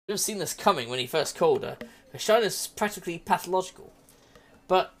have seen this coming when he first called her. Her shyness is practically pathological.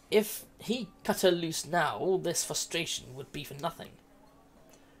 But if he cut her loose now, all this frustration would be for nothing.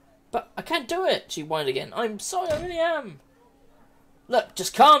 But I can't do it, she whined again. I'm sorry, I really am. Look,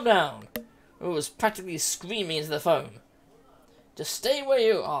 just calm down. I was practically screaming into the phone. Just stay where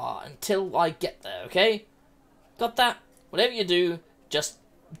you are until I get there, okay? Got that? Whatever you do, just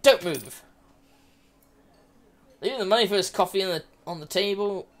don't move. Leaving the money for his coffee on the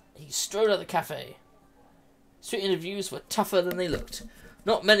table, he strode out the cafe. Street interviews were tougher than they looked.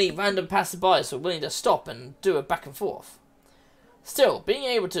 Not many random passerbys were willing to stop and do a back and forth. Still, being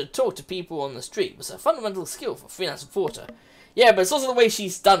able to talk to people on the street was a fundamental skill for a freelance reporter. Yeah, but it's also the way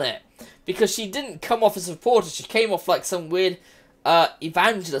she's done it. Because she didn't come off as a reporter, she came off like some weird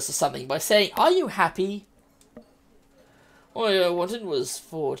evangelist or something by saying, "Are you happy?" All I wanted was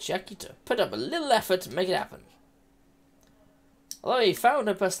for Jackie to put up a little effort to make it happen. Although he found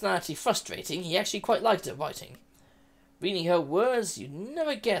her personality frustrating, he actually quite liked her writing. Reading her words, you'd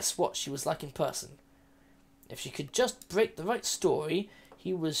never guess what she was like in person. If she could just break the right story,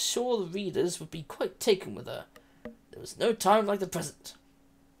 he was sure the readers would be quite taken with her. There was no time like the present.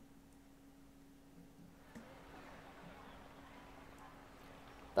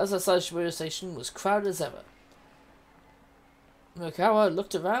 As outside Shibuya Station was crowded as ever. Murakawa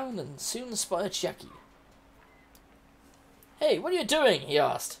looked around and soon spotted Chiaki. "Hey, what are you doing?" he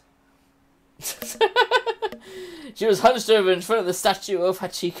asked. She was hunched over in front of the statue of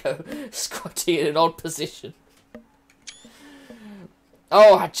Hachiko, squatting in an odd position.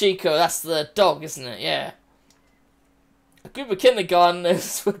 Oh, Hachiko, that's the dog, isn't it? Yeah. A group of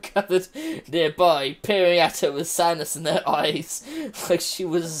kindergartners were gathered nearby, peering at her with sadness in their eyes, like she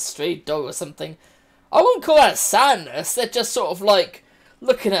was a stray dog or something. I wouldn't call that sadness, they're just sort of like,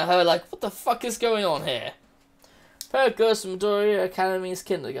 looking at her like, what the fuck is going on here? A pair of girls from Midoriya Academy's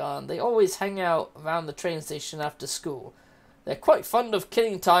kindergarten. They always hang out around the train station after school. They're quite fond of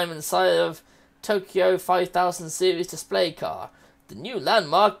killing time inside of Tokyo 5000 series display car, the new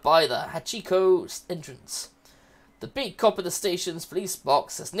landmark by the Hachiko entrance. The big cop at the station's police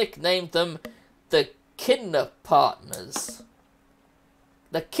box has nicknamed them the Kinder Partners.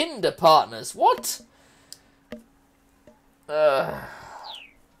 The Kinder Partners? What?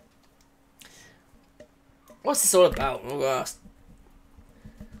 What's this all about?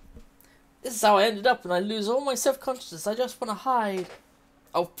 This is how I ended up when I lose all my self-consciousness. I just want to hide.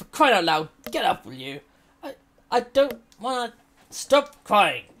 Oh, for crying out loud, get up, will you? I don't want to... Stop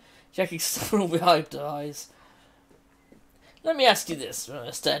crying. Jackie stumbled behind her eyes. Let me ask you this, when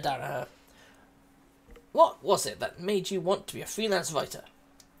I stared down at her. What was it that made you want to be a freelance writer?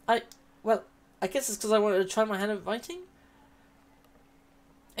 Well, I guess it's because I wanted to try my hand at writing.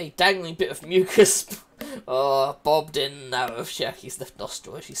 A dangling bit of mucus bobbed in and out of Jackie's left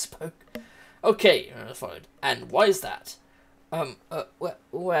nostril as she spoke. Okay, I followed. And why is that?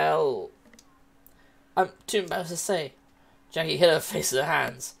 Well... I'm too embarrassed to say. Jackie hid her face in her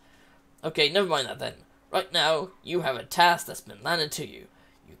hands. Okay, never mind that then. Right now, you have a task that's been landed to you.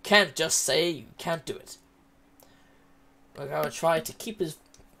 You can't just say you can't do it. Murakawa tried to keep his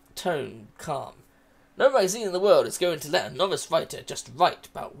tone calm. No magazine in the world is going to let a novice writer just write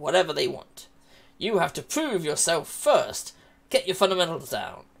about whatever they want. You have to prove yourself first. Get your fundamentals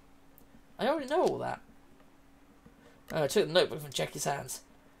down. I already know all that. I took the notebook from Jackie's hands.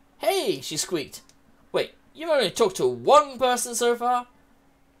 Hey, she squeaked. Wait, you've only talked to one person so far?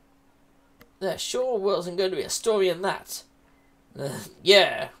 There sure wasn't going to be a story in that.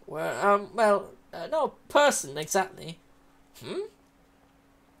 Yeah, well, not a person exactly.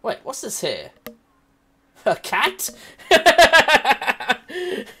 Wait, what's this here? A cat?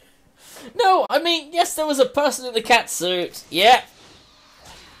 No, I mean, yes, there was a person in the cat suit. Yeah.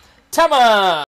 Tama!